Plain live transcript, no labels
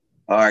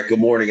All right, good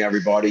morning,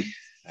 everybody.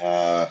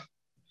 Uh,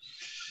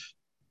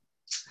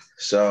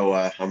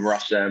 I'm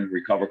Russ M.,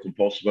 recovered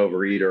compulsive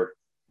overeater.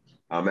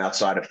 I'm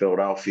outside of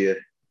Philadelphia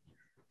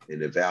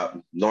in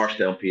about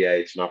Norristown, PA.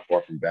 It's not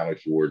far from Valley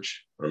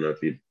Forge. I don't know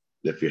if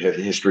you have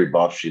history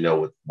buffs, you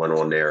know what went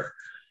on there.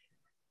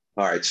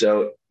 All right,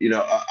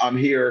 I'm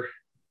here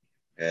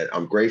and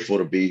I'm grateful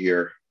to be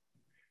here.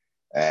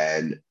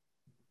 And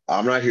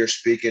I'm not here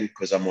speaking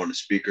because I'm on the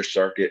speaker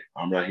circuit.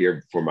 I'm not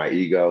here for my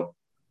ego.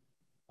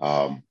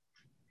 Um,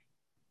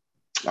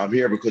 I'm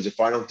here because if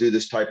I don't do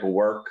this type of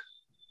work,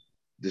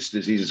 this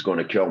disease is going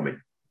to kill me.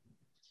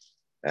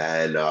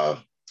 And I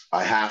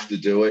have to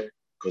do it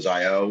because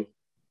I owe.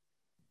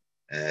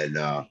 And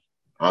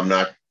I'm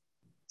not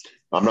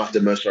I'm not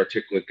the most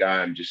articulate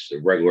guy. I'm just a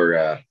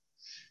regular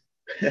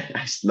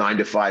 9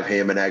 to 5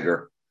 ham and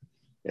egger,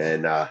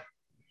 and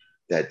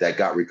that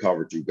got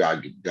recovered through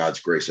God's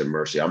grace and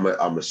mercy. I'm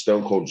a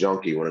stone cold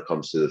junkie when it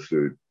comes to the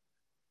food.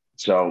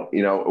 So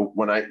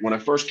when I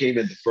first came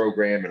into the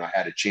program and I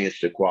had a chance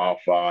to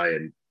qualify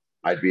and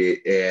I'd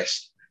be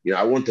asked,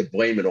 I want to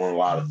blame it on a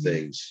lot of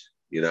things.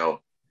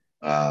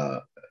 Uh,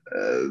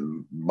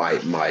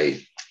 my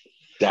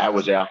dad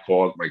was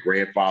alcoholic. My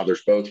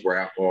grandfathers both were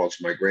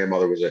alcoholics. My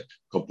grandmother was a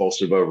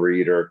compulsive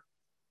overeater.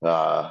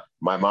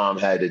 My mom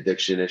had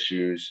addiction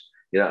issues.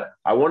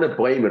 I want to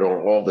blame it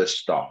on all this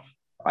stuff.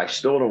 I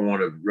still don't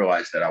want to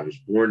realize that I was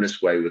born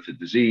this way with a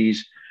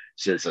disease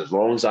since as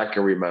long as I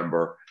can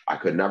remember. I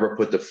could never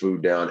put the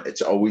food down.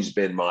 It's always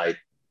been my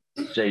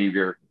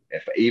savior.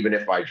 Even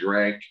if I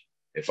drank,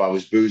 if I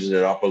was boozing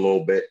it up a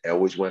little bit, I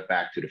always went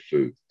back to the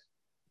food.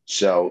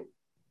 So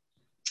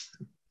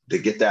to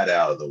get that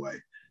out of the way,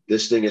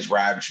 this thing has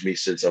ravaged me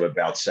since I'm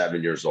about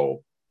 7 years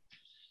old.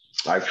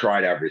 I've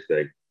tried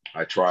everything.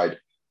 I tried,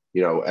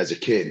 as a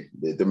kid,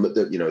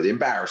 the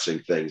embarrassing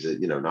things that,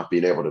 not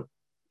being able to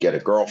get a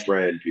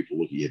girlfriend, people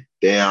looking you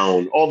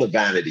down, all the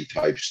vanity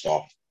type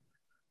stuff.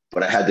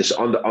 But I had this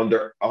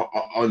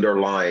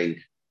underlying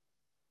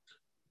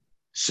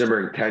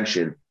simmering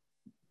tension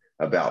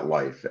about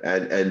life.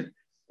 And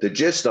the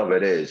gist of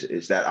it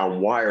is that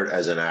I'm wired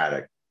as an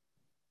addict.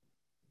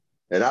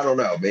 And I don't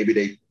know,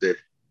 maybe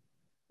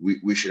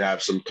we should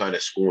have some kind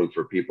of schooling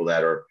for people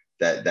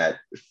that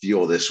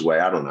feel this way.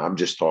 I don't know. I'm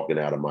just talking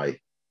out of my,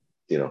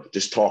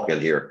 just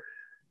talking here.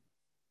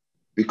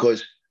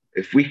 Because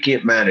if we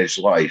can't manage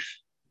life,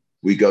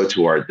 we go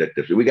to our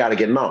addictive. We got to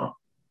get numb.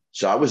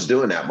 So I was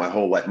doing that my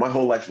whole life. My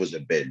whole life was a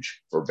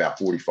binge for about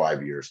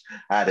 45 years.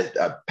 I had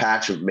a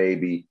patch of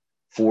maybe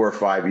 4 or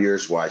 5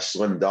 years where I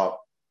slimmed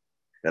up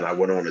and I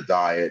went on a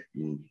diet.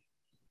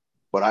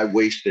 But I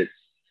wasted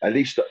at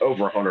least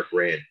over 100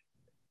 grand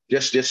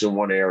just in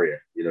one area,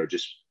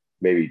 just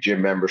maybe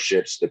gym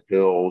memberships, the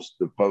pills,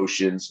 the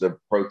potions, the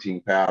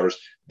protein powders,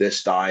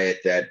 this diet,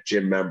 that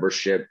gym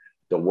membership,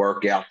 the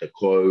workout, the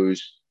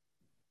clothes.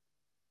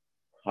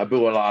 I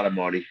blew a lot of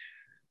money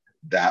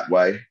that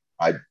way.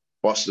 I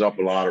busted up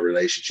a lot of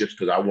relationships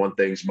because I want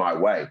things my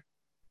way.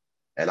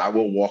 And I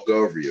will walk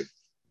over you.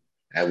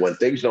 And when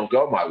things don't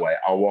go my way,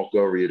 I'll walk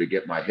over you to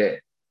get my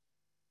hit.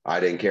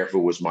 I didn't care if it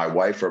was my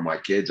wife or my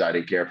kids. I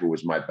didn't care if it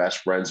was my best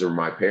friends or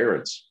my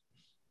parents.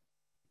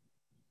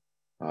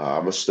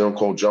 I'm a stone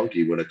cold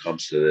junkie when it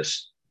comes to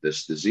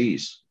this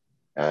disease.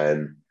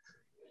 And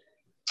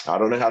I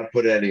don't know how to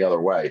put it any other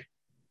way.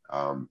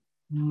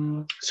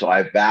 So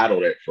I've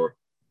battled it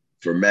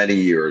for many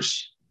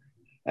years.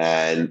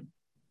 And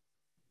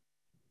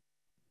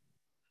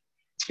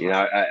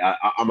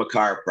I'm a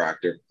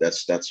chiropractor.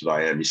 That's what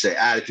I am. You say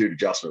attitude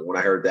adjustment. When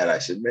I heard that, I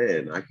said,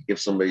 man, I could give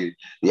somebody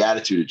the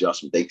attitude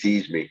adjustment. They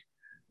tease me.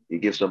 You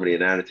give somebody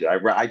an attitude.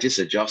 I just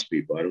adjust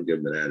people. I don't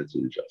give them an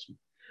attitude adjustment.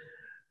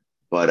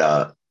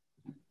 But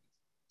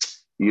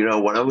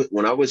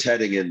when I was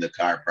heading into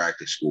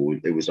chiropractic school,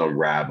 it was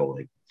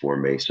unraveling for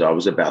me. So I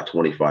was about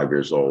 25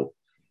 years old.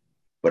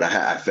 But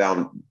I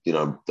found,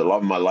 the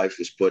love of my life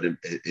was put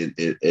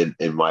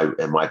in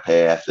my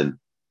path, and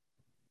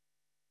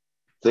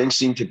things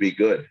seemed to be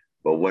good.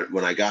 But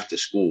when I got to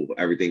school,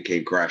 everything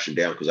came crashing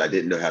down because I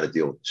didn't know how to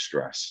deal with the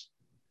stress.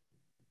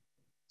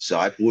 So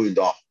I ballooned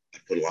off. I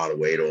put a lot of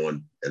weight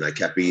on, and I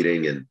kept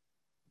eating, and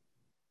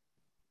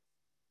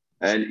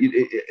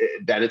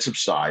then it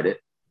subsided.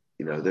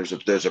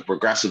 There's a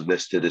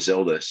progressiveness to this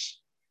illness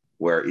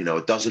where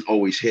it doesn't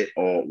always hit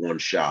all at one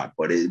shot,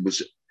 but it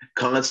was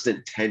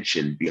constant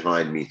tension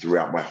behind me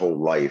throughout my whole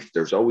life.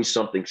 There's always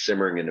something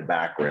simmering in the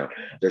background.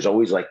 There's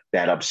always like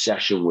that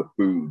obsession with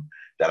food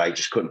that I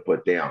just couldn't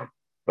put down.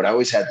 But I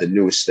always had the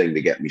newest thing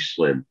to get me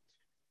slim.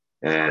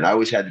 And I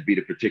always had to be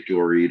the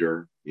particular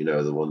eater,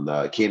 the one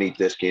can't eat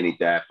this, can't eat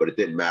that. But it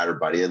didn't matter.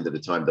 By the end of the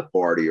time, the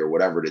party or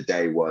whatever the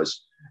day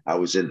was, I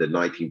was into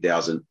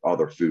 19,000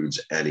 other foods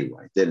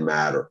anyway. It didn't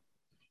matter.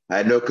 I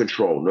had no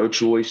control, no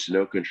choice,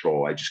 no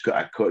control.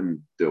 I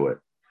couldn't do it.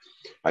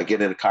 I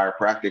get into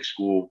chiropractic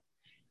school.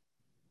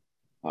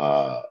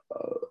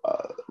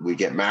 We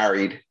get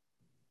married,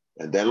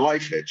 and then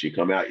life hits. You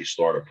come out, you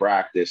start a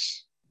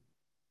practice.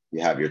 You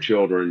have your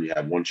children. You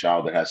have one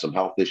child that has some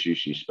health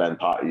issues. You spend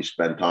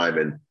time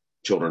in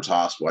Children's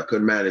Hospital. I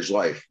couldn't manage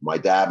life. My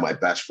dad, my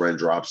best friend,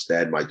 drops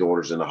dead. My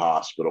daughter's in the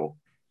hospital,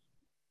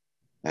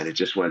 and it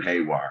just went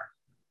haywire.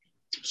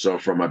 So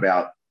from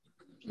about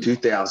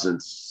 2000,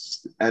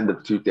 end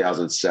of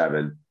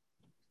 2007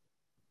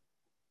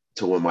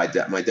 to when my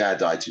dad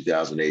died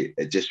 2008,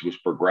 it just was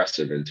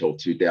progressive until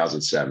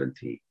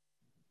 2017.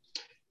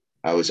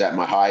 I was at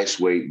my highest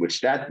weight,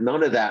 which that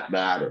none of that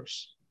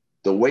matters.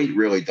 The weight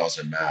really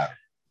doesn't matter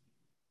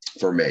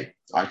for me.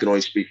 I can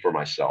only speak for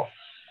myself.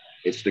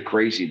 It's the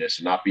craziness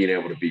and not being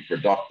able to be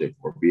productive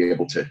or be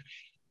able to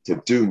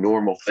do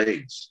normal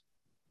things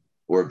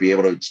or be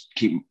able to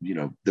keep,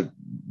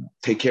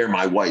 take care of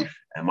my wife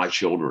and my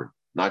children,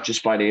 not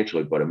just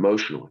financially, but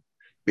emotionally,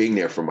 being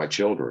there for my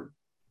children,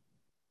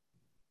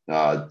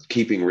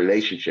 keeping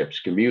relationships,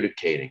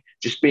 communicating,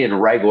 just being a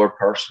regular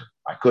person.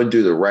 I couldn't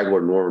do the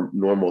regular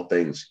normal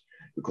things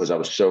because I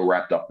was so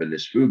wrapped up in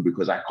this food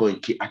because I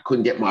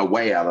couldn't get my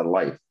way out of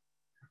life.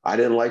 I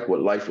didn't like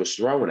what life was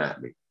throwing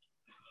at me.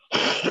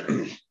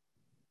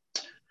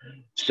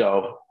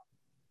 So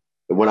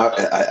when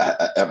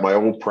I at my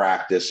old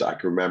practice, I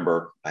can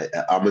remember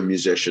I'm a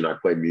musician. I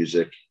play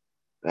music,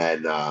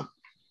 and I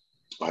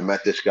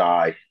met this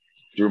guy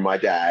through my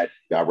dad.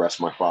 God rest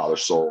my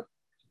father's soul.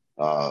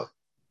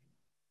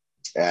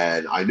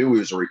 And I knew he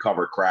was a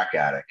recovered crack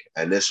addict.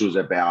 And this was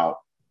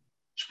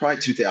it's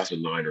probably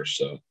 2009 or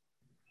so.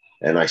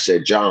 And I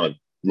said, John,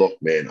 look,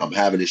 man, I'm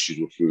having issues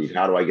with food.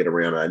 How do I get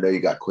around it? I know you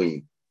got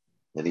clean.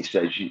 And he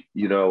says,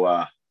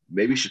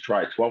 maybe you should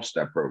try a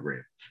 12-step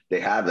program. They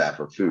have that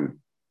for food.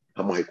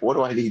 I'm like, what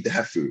do I need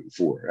that food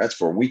for? That's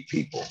for weak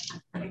people.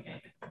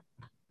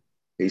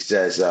 He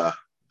said,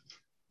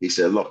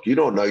 look, you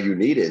don't know you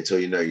need it until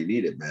you know you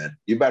need it, man.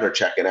 You better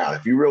check it out.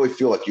 If you really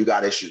feel like you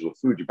got issues with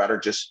food, you better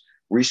just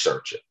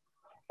research it.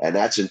 And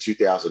that's in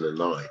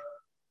 2009.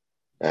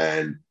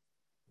 And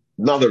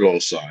another little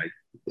side,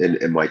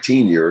 in my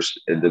teen years,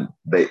 to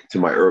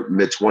my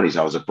mid 20s,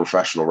 I was a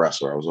professional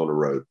wrestler. I was on the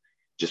road,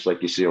 just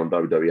like you see on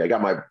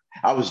WWE.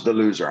 I was the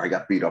loser. I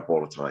got beat up all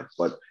the time,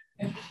 but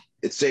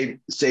it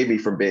saved me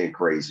from being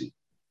crazy.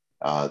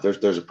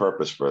 There's a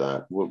purpose for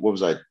that. What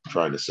was I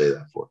trying to say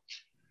that for?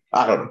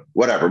 I don't know.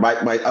 Whatever. My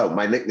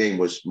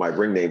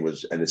ring name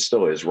was, and it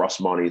still is, Russ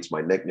Money. It's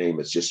my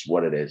nickname. It's just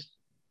what it is.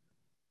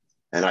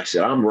 And I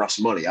said, I'm Russ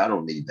Money. I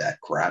don't need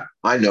that crap.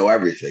 I know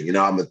everything.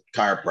 I'm a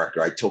chiropractor.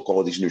 I took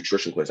all these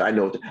nutrition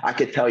classes. I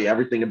could tell you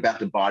everything about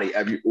the body,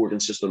 every organ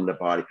system in the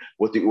body,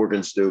 what the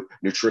organs do,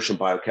 nutrition,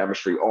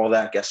 biochemistry, all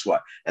that. Guess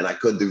what? And I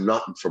couldn't do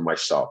nothing for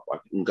myself. I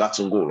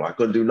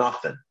couldn't do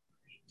nothing.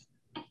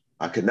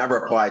 I could never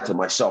apply it to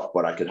myself,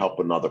 but I could help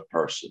another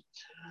person.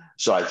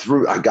 So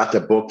I got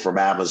the book from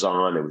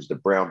Amazon. It was the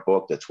brown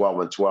book, the 12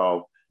 and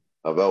 12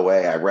 of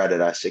OA. I read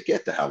it. I said,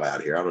 get the hell out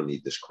of here. I don't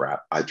need this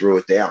crap. I threw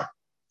it down.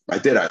 I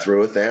did. I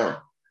threw it down.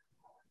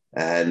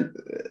 And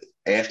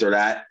after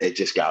that, it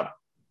just got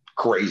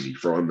crazy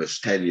for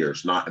almost 10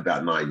 years, not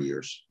about 9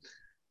 years.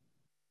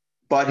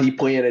 But he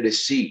planted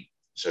his seed.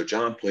 So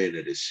John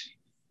planted his seed.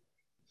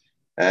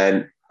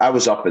 And I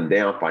was up and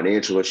down,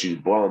 financial issues,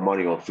 blowing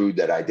money on food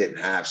that I didn't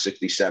have, $60,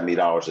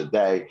 $70 a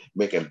day,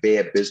 making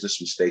bad business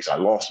mistakes. I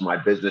lost my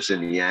business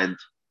in the end,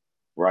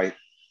 right?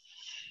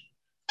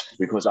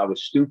 Because I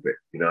was stupid.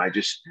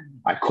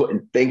 I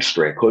couldn't think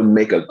straight. I couldn't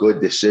make a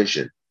good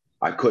decision.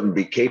 I couldn't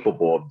be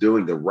capable of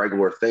doing the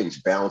regular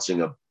things,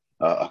 balancing a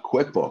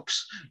QuickBooks,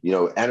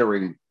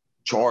 entering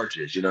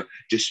charges,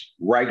 just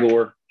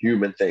regular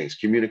human things,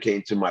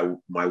 communicating to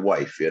my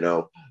wife,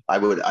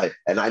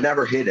 I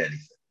never hid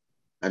anything.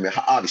 I mean,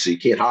 obviously you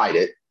can't hide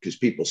it because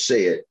people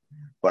see it,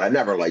 but I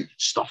never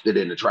stuffed it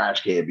in the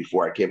trash can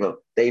before I came home.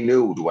 They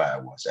knew the way I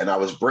was, and I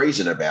was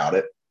brazen about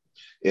it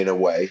in a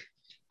way,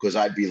 because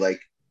I'd be like,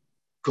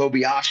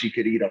 Kobayashi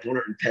could eat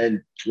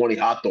 110, 20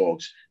 hot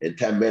dogs in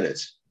 10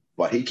 minutes.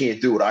 But he can't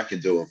do what I can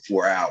do in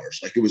 4 hours.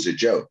 Like, it was a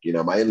joke.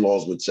 My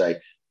in-laws would say,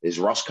 is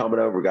Russ coming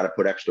over? We got to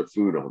put extra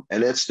food on.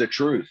 And it's the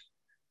truth.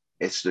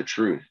 It's the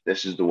truth.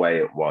 This is the way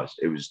it was.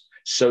 It was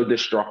so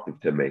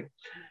destructive to me.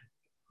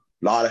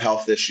 A lot of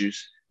health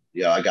issues.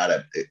 I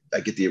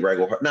get the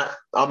irregular.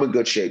 I'm in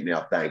good shape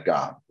now, thank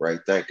God, right?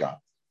 Thank God.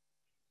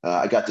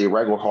 I got the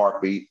irregular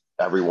heartbeat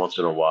every once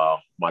in a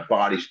while. My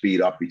body's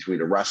beat up between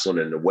the wrestling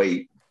and the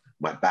weight,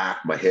 my back,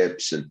 my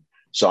hips, and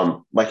so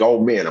I'm like,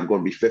 old man. I'm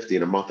going to be 50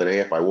 in a month and a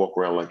half. I walk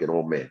around like an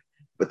old man,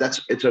 but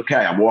it's okay.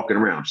 I'm walking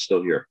around. I'm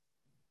still here.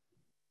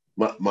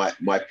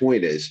 My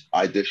point is,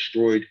 I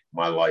destroyed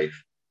my life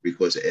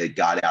because it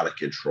got out of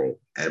control,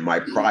 and my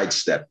pride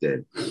stepped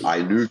in.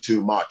 I knew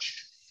too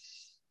much.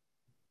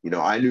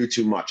 I knew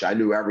too much. I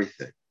knew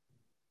everything.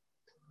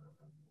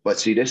 But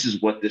see, this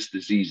is what this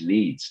disease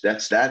needs.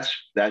 That's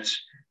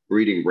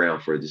breeding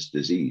ground for this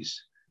disease,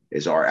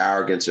 is our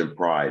arrogance and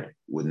pride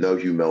with no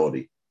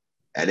humility.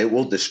 And it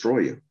will destroy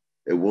you.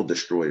 It will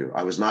destroy you.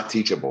 I was not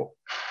teachable.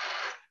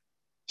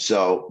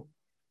 So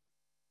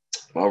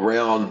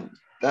around,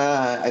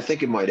 I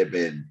think it might have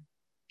been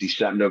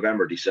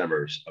November,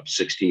 December of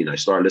 16, I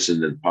started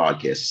listening to the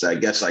podcast. So I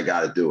guess I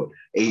got to do it.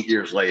 8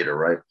 years later,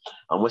 right?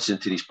 I'm listening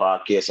to these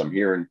podcasts. I'm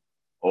hearing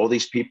all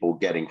these people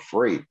getting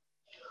free.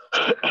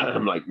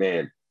 I'm like,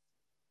 man,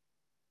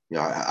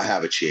 I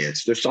have a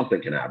chance. There's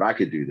something can happen. I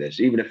could do this.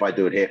 Even if I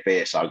do it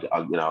half-assed,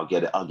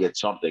 I'll get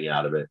something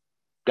out of it.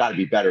 Got to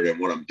be better than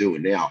what I'm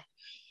doing now.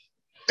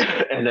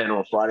 And then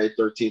on Friday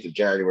 13th of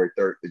January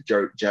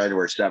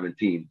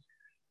 17th,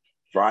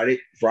 Friday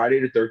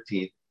the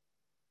 13th,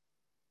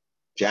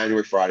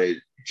 Friday,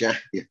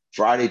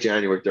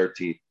 January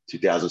 13th,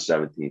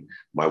 2017,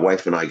 my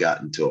wife and I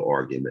got into an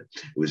argument.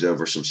 It was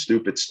over some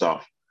stupid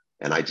stuff,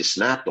 and I just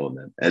snapped on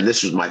them. And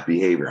this was my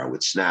behavior. I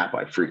would snap,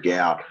 I'd freak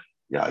out,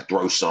 I'd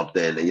throw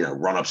something,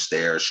 run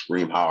upstairs,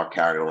 scream, holler,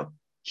 carry on.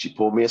 She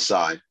pulled me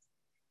aside.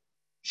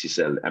 She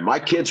said, and my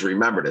kids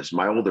remember this.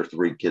 My older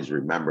three kids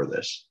remember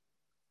this.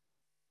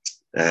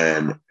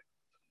 And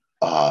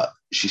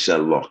she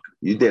said, look,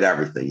 you did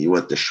everything. You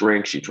went to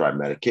shrinks, you tried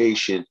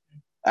medication,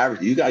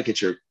 everything. You got to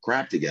get your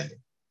crap together.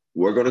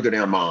 We're going to go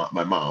down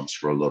my mom's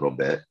for a little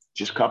bit,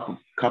 just a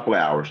couple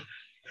hours,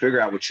 figure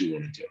out what you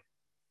want to do.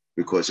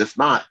 Because if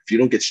not, if you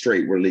don't get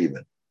straight, we're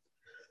leaving.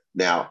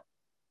 Now,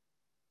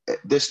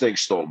 this thing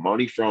stole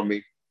money from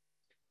me.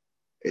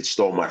 It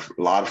stole a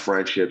lot of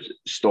friendships,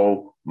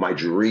 stole my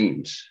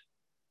dreams.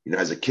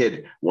 As a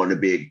kid, wanted to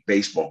be a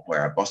baseball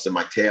player. I busted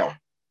my tail.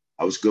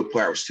 I was a good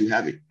player. I was too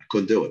heavy. I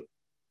couldn't do it.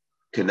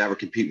 Could never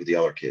compete with the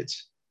other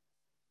kids.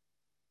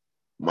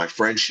 My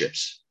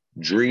friendships,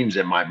 dreams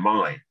in my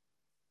mind.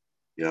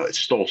 It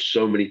stole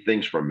so many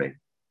things from me.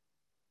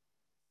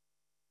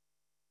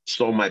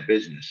 Stole my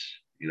business.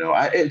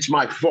 It's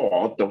my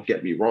fault. Don't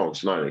get me wrong.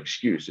 It's not an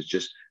excuse. It's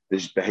just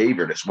this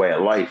behavior, this way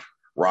of life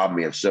robbed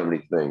me of so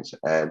many things.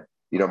 And,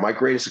 my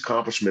greatest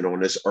accomplishment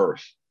on this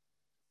earth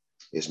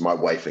is my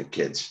wife and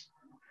kids.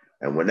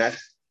 And when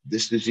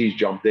this disease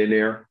jumped in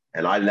there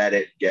and I let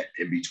it get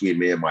in between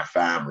me and my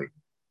family,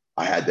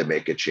 I had to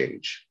make a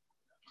change.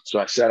 So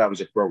I said I was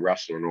a pro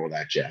wrestler and all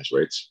that jazz,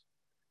 right?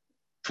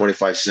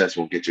 25 cents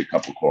won't get you a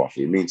cup of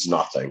coffee. It means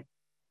nothing.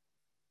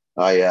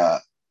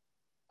 I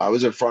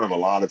was in front of a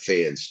lot of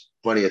fans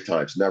plenty of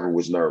times, never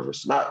was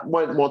nervous. Not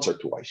once or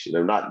twice,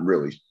 not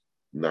really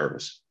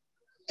nervous.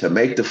 To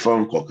make the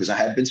phone call, because I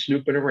had been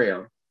snooping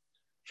around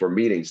for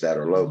meetings that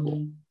are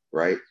local,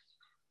 right?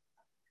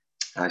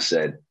 I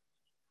said,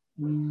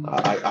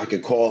 I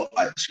could call,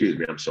 excuse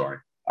me, I'm sorry.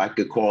 I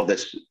could call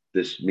this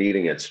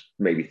meeting. It's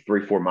maybe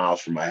 3-4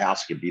 miles from my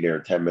house. I could be there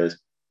in 10 minutes.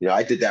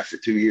 I did that for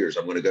 2 years.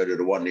 I'm going to go to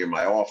the one near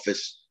my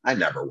office. I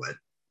never went.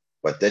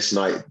 But this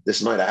night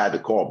I had to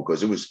call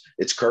because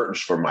it's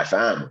curtains for my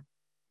family.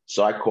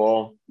 So I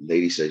call,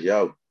 lady says,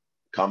 yo,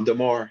 come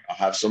tomorrow. I'll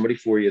have somebody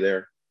for you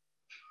there.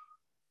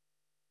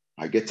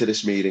 I get to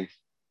this meeting.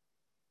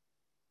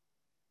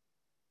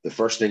 The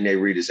first thing they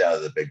read is out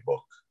of the big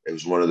book. It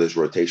was one of those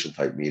rotation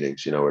type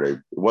meetings, where it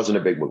wasn't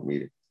a big book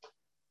meeting.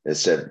 It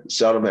said,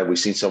 seldom have we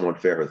seen someone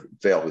fail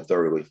who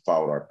thoroughly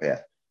followed our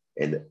path.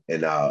 And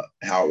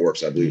how it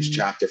works, I believe, is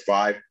chapter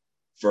 5,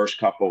 first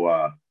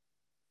couple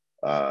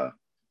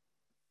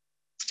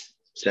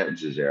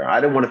sentences there.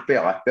 I didn't want to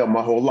fail. I failed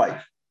my whole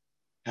life.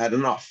 Had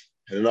enough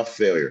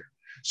failure.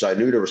 So I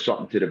knew there was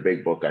something to the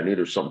big book. I knew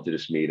there was something to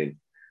this meeting.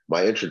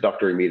 My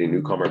introductory meeting,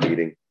 newcomer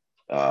meeting,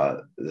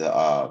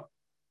 the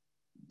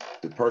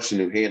person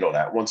who handled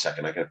that, one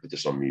second, I got to put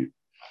this on mute.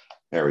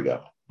 There we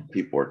go.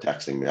 People are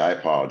texting me. I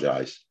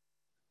apologize.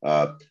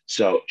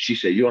 So she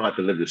said, you don't have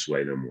to live this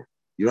way no more.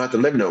 You don't have to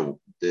live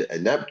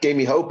and that gave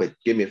me hope. It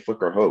gave me a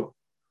flicker of hope.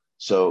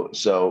 So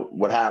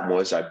what happened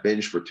was I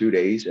binged for 2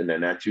 days. And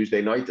then that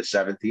Tuesday night, the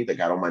 17th, I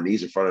got on my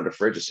knees in front of the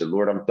fridge. I said,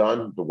 Lord, I'm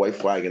done. The white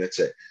flag, and that's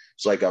it.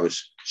 It's like I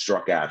was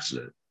struck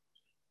abstinent.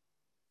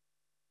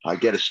 I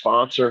get a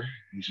sponsor.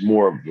 He's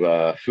more of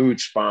a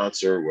food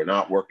sponsor. We're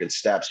not working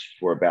steps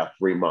for about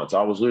 3 months.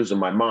 I was losing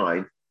my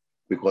mind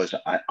because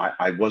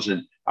I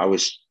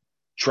was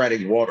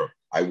treading water.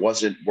 I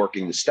wasn't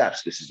working the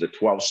steps. This is a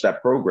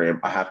 12-step program.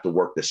 I have to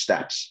work the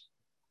steps.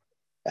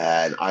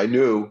 And I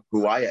knew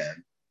who I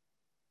am,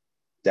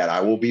 that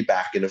I will be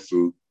back in the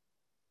food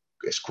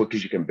as quick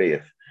as you can be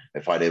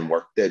if I didn't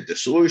work the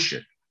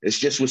solution. It's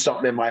just was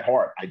something in my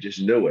heart. I just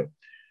knew it.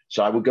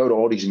 So I would go to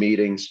all these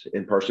meetings,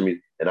 in-person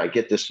meetings, and I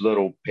get this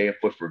little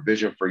pamphlet for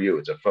Vision for You.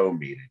 It's a phone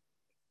meeting.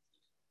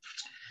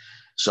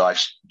 So I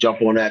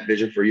jump on that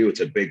Vision for You.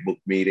 It's a big book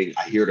meeting.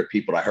 I hear the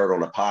people I heard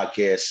on the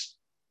podcast.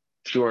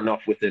 Sure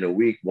enough, within a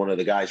week, one of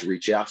the guys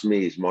reached out to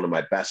me. He's one of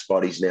my best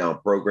buddies now in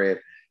program.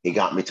 He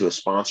got me to a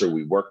sponsor.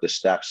 We worked the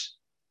steps,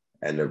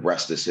 and the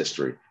rest is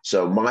history.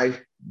 So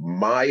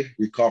my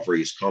recovery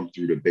has come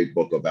through the big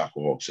book of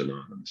Alcoholics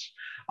Anonymous.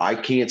 I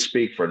can't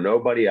speak for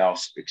nobody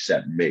else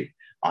except me.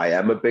 I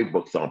am a big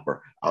book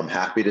thumper. I'm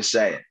happy to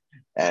say it.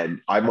 And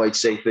I might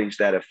say things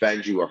that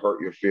offend you or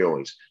hurt your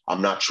feelings.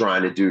 I'm not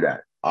trying to do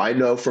that. I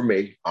know for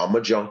me, I'm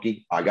a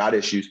junkie. I got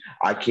issues.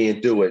 I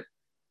can't do it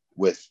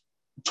with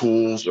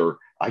tools, or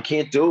I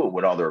can't do it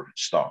with other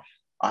stuff.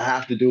 I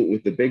have to do it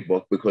with the big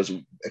book, because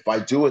if I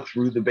do it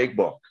through the big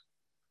book,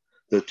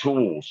 the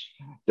tools,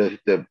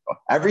 the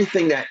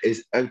everything that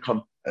is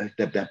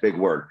that big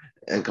word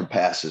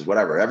encompasses,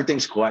 whatever,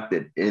 everything's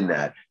collected in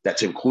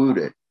that's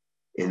included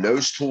in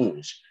those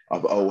tools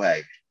of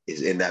OA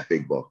is in that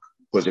big book.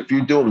 Because if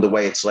you do them the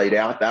way it's laid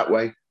out that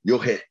way, you'll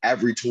hit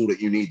every tool that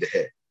you need to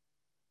hit.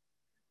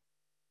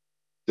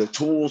 The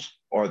tools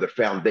are the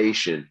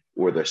foundation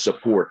or the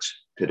supports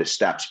to the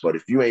steps. But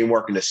if you ain't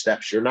working the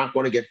steps, you're not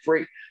going to get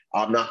free.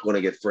 I'm not going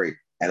to get free.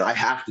 And I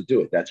have to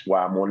do it. That's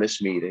why I'm on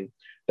this meeting.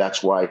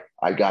 That's why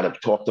I got to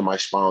talk to my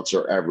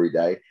sponsor every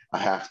day. I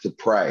have to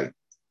pray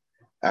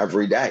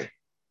every day.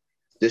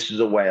 This is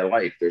a way of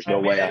life. There's no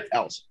way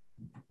else.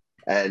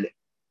 And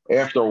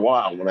after a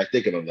while, when I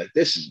think of it, I'm like,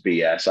 this is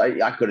BS.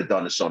 I could have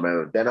done this on my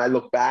own. Then I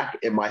look back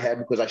in my head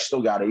because I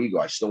still got an ego.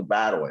 I still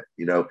battle it.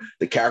 You know,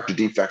 the character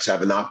defects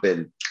have not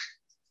been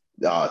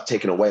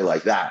taken away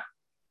like that.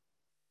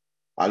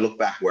 I look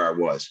back where I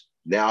was.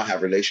 Now I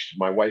have a relationship.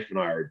 My wife and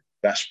I are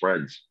best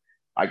friends.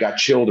 I got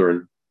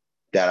children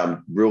that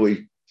I'm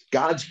really,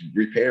 God's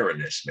repairing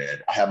this, man.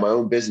 I have my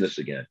own business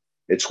again.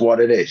 It's what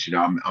it is. You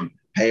know, I'm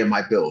paying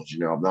my bills. You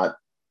know, I'm not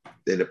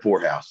in the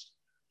poorhouse.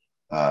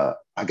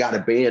 I got a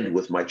band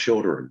with my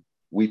children.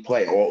 We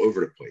play all over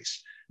the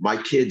place. My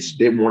kids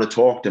didn't want to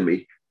talk to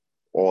me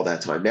all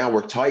that time. Now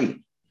we're tight.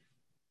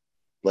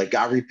 Like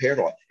God repaired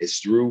all. It's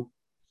through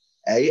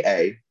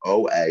AA,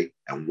 OA,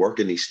 and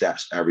working these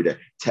steps every day.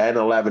 10,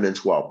 11, and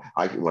 12.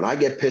 When I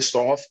get pissed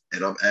off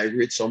and I'm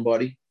angry at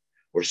somebody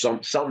or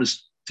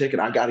something's ticking,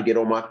 I got to get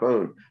on my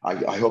phone. I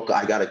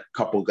got a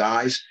couple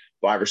guys,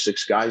 5 or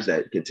 6 guys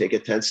that can take a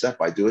 10-step.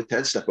 I do a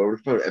 10-step over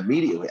the phone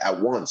immediately at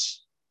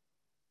once.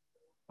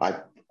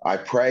 I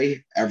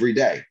pray every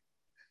day.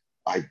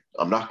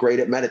 I'm not great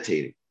at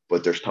meditating,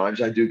 but there's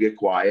times I do get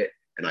quiet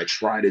and I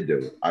try to do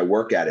it. I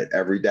work at it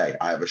every day.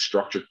 I have a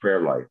structured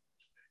prayer life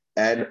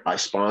and I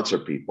sponsor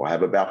people. I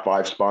have about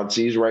 5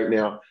 sponsees right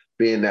now,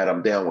 being that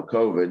I'm down with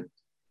COVID.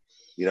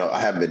 You know, I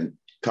haven't been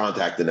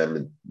contacting them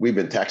and we've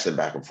been texting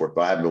back and forth,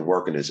 but I haven't been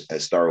working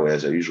as thoroughly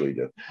as I usually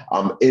do.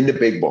 I'm in the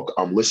big book.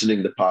 I'm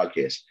listening to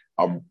podcasts.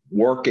 I'm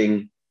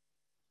working,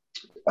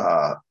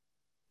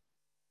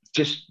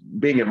 just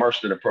being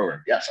immersed in a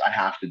program. Yes, I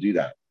have to do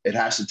that. It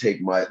has to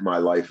take my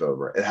life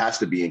over. It has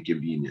to be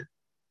inconvenient.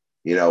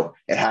 You know,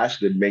 it has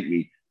to make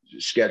me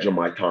schedule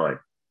my time.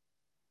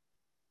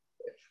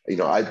 You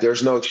know,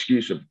 there's no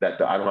excuse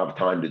that I don't have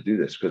time to do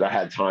this because I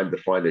had time to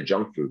find the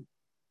junk food.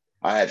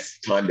 I had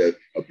time to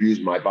abuse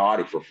my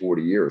body for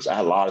 40 years. I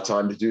had a lot of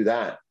time to do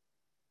that.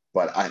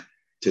 But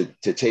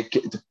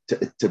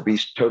to be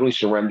totally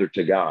surrendered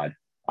to God,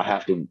 I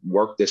have to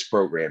work this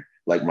program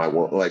like my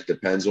life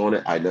depends on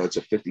it. I know it's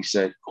a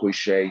 50-cent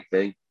cliche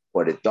thing,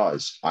 but it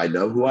does. I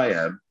know who I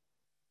am.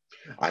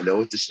 I know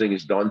what this thing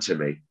has done to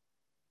me.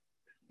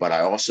 But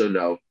I also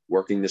know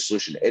working the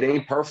solution. It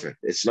ain't perfect.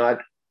 It's not,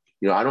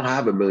 you know, I don't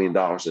have $1 million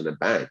in the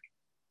bank.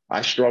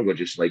 I struggle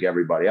just like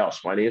everybody else.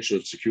 Financial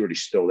insecurity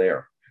is still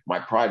there. My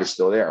pride is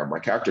still there. My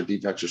character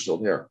defects are still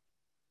there.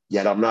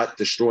 Yet I'm not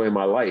destroying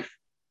my life.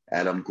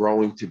 And I'm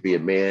growing to be a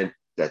man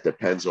that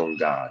depends on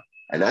God.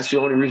 And that's the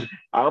only reason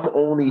I'm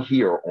only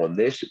here on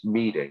this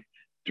meeting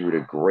through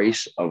the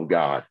grace of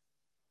God.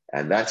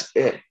 And that's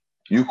it.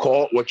 You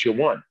call it what you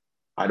want.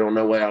 I don't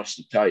know what else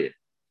to tell you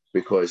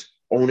because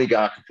only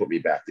God can put me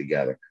back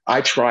together. I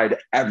tried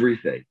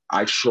everything.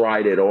 I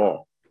tried it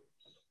all.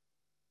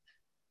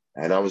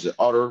 And I was an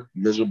utter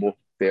miserable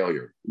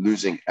failure,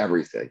 losing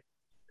everything.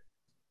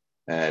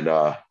 And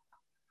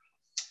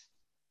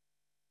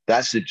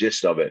that's the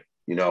gist of it.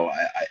 You know,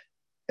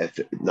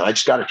 I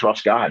just got to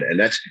trust God. And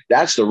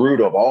that's the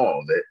root of all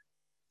of it.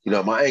 You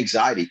know, my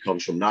anxiety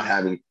comes from not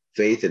having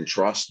faith and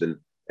trust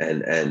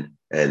in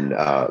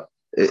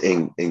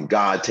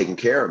God taking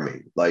care of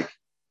me. Like,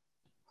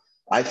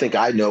 I think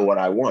I know what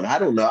I want. I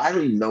don't know. I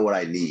don't even know what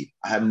I need.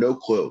 I have no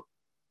clue.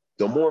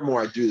 The more and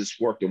more I do this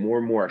work, the more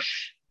and more I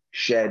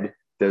shed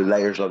the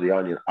layers of the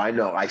onion. I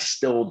know I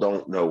still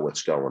don't know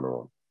what's going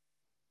on.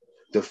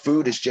 The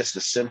food is just a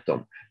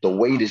symptom. The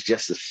weight is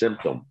just a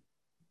symptom.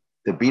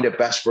 To be the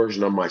best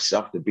version of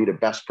myself, to be the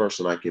best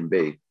person I can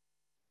be,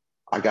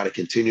 I got to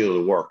continue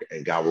to work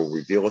and God will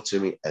reveal it to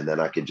me and then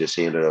I can just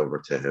hand it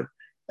over to him.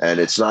 And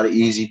it's not an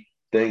easy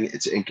thing.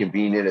 It's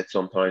inconvenient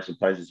sometimes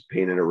it's a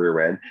pain in the rear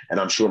end. And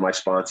I'm sure my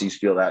sponsees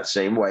feel that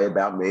same way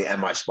about me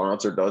and my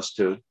sponsor does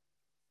too.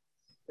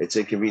 It's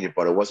inconvenient,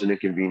 but it wasn't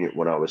inconvenient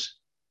when I was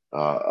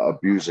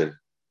abusing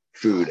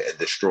food and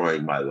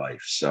destroying my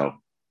life. So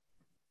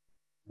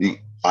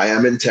I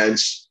am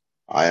intense.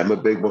 I am a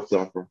big book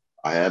thumper.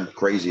 I am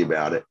crazy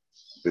about it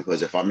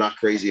because if I'm not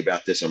crazy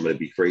about this, I'm going to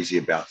be crazy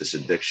about this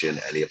addiction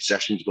and the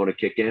obsession is going to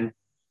kick in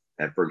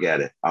and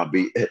forget it. I'll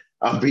be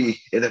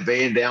in a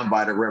van down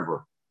by the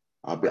river.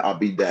 I'll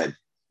be dead.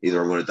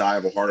 Either I'm going to die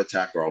of a heart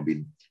attack or I'll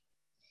be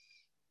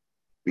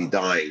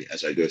dying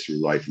as I go through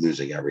life,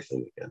 losing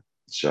everything again.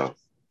 So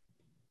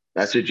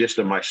that's the gist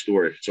of my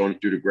story. It's only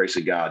through the grace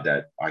of God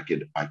that I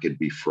could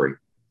be free.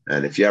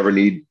 And if you ever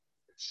need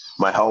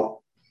my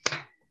help,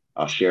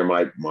 I'll share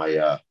my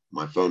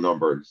phone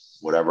number,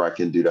 whatever I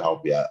can do to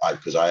help you.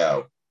 Because I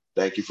owe.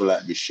 Thank you for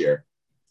letting me share.